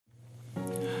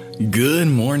Good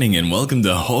morning and welcome to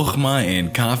Chochmah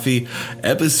and Coffee,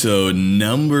 episode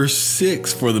number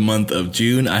 6 for the month of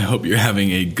June. I hope you're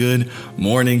having a good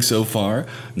morning so far.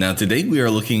 Now today we are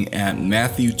looking at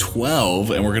Matthew 12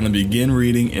 and we're going to begin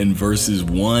reading in verses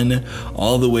 1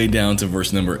 all the way down to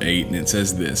verse number 8, and it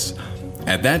says this.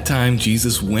 At that time,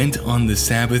 Jesus went on the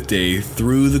Sabbath day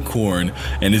through the corn,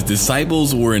 and his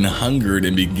disciples were an hungered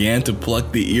and began to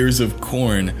pluck the ears of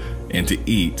corn and to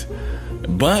eat.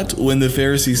 But when the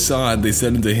Pharisees saw it, they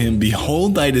said unto him,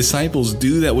 Behold, thy disciples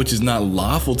do that which is not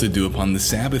lawful to do upon the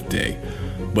Sabbath day.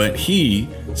 But he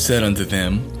said unto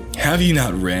them, Have ye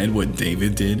not read what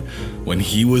David did when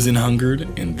he was an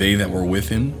hungered, and they that were with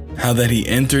him? How that he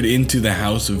entered into the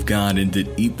house of God, and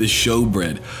did eat the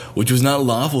showbread, which was not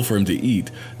lawful for him to eat,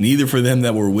 neither for them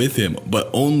that were with him, but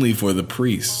only for the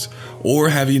priests. Or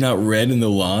have ye not read in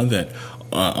the law that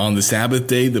on the Sabbath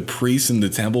day the priests in the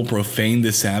temple profane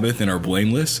the Sabbath and are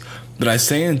blameless? But I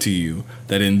say unto you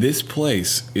that in this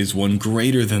place is one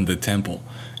greater than the temple.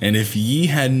 And if ye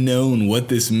had known what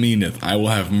this meaneth, I will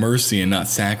have mercy and not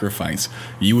sacrifice,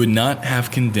 ye would not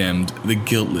have condemned the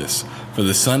guiltless. For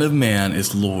the Son of Man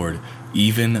is Lord,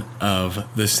 even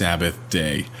of the Sabbath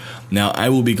day. Now, I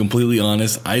will be completely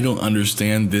honest, I don't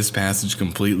understand this passage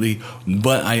completely,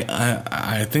 but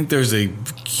I think there's a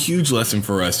huge lesson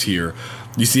for us here.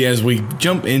 You see, as we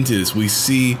jump into this, we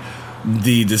see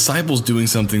the disciples doing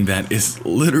something that is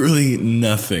literally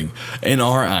nothing in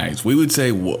our eyes. We would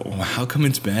say, well, how come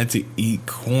it's bad to eat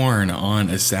corn on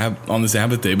the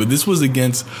Sabbath day? But this was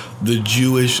against the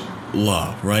Jewish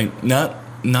law, right? Not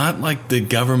like the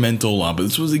governmental law, but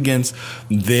this was against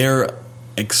their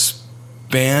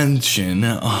expansion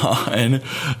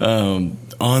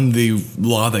on the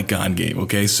law that God gave.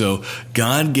 Okay, so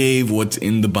God gave what's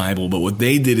in the Bible, but what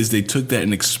they did is they took that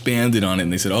and expanded on it,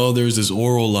 and they said, oh, there's this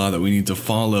oral law that we need to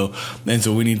follow, and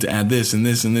so we need to add this and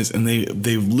this and this, and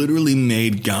they literally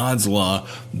made God's law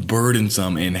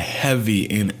burdensome and heavy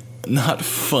and not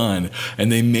fun.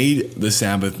 And they made the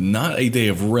Sabbath not a day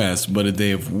of rest, but a day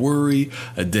of worry,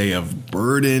 a day of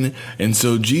burden. And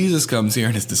so Jesus comes here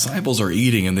and his disciples are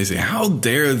eating, and they say, how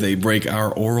dare they break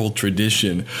our oral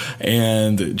tradition?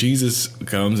 And Jesus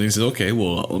comes and he says, okay,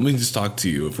 well, let me just talk to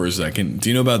you for a second.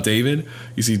 Do you know about David?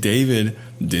 You see, David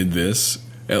did this.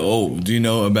 Oh, do you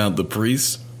know about the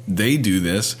priests? They do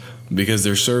this because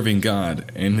they're serving God.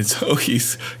 And so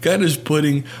he's kind of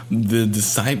putting the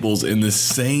disciples in the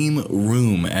same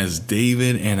room as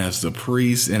David and as the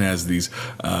priests and as these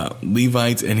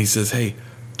Levites. And he says, hey,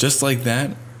 just like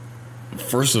that,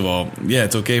 first of all, yeah,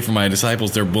 it's okay for my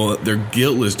disciples. They're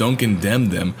guiltless. Don't condemn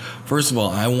them. First of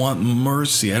all, I want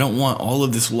mercy. I don't want all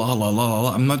of this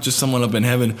la. I'm not just someone up in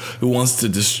heaven who wants to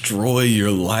destroy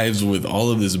your lives with all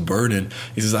of this burden.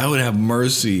 He says, I would have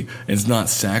mercy and it's not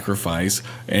sacrifice.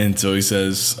 And so he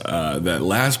says that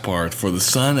last part, for the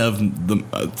Son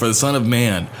of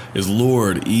Man is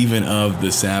Lord even of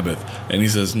the Sabbath. And he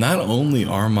says, not only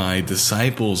are my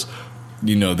disciples,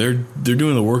 you know, they're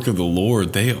doing the work of the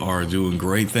Lord. They are doing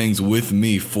great things with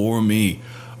me, for me.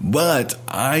 But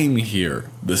I'm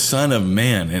here, the Son of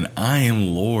Man, and I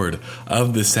am Lord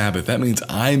of the Sabbath. That means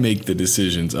I make the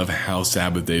decisions of how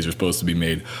Sabbath days are supposed to be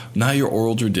made, not your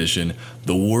oral tradition.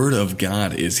 The Word of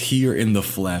God is here in the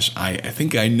flesh. I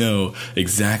think I know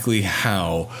exactly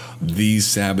how these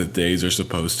Sabbath days are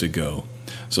supposed to go.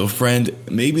 So friend,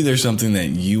 maybe there's something that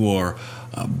you are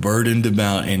burdened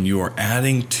about, and you are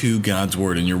adding to God's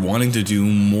word, and you're wanting to do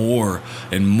more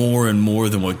and more and more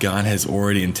than what God has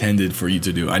already intended for you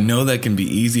to do. I know that can be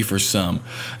easy for some.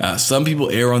 Some people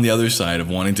err on the other side of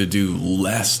wanting to do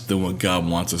less than what God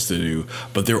wants us to do.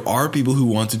 But there are people who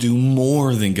want to do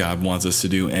more than God wants us to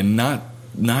do, and not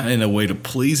in a way to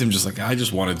please him, just like, I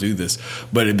just want to do this.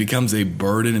 But it becomes a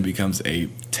burden, it becomes a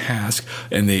task,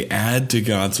 and they add to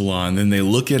God's law, and then they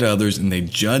look at others and they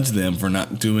judge them for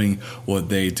not doing what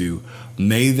they do.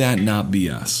 May that not be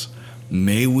us.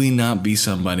 May we not be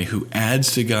somebody who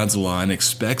adds to God's law and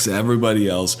expects everybody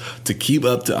else to keep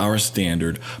up to our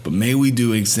standard, but may we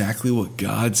do exactly what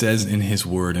God says in his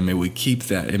word, and may we keep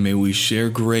that, and may we share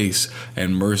grace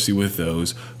and mercy with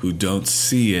those who don't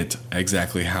see it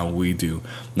exactly how we do.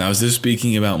 Now, is this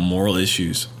speaking about moral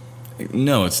issues?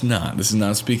 No, it's not. This is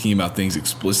not speaking about things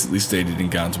explicitly stated in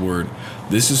God's word.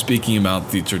 This is speaking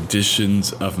about the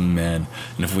traditions of men.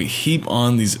 And if we heap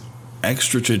on these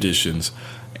extra traditions,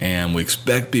 and we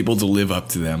expect people to live up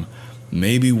to them,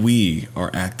 maybe we are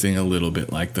acting a little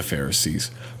bit like the Pharisees.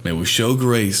 May we show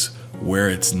grace where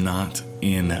it's not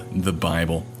in the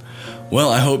Bible. Well,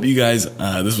 I hope you guys,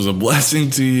 this was a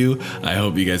blessing to you. I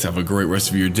hope you guys have a great rest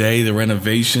of your day. The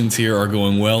renovations here are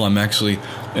going well. I'm actually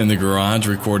in the garage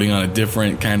recording on a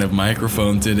different kind of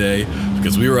microphone today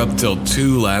because we were up till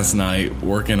 2 last night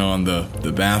working on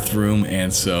the bathroom.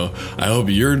 And so I hope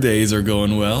your days are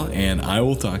going well, and I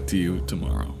will talk to you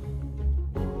tomorrow.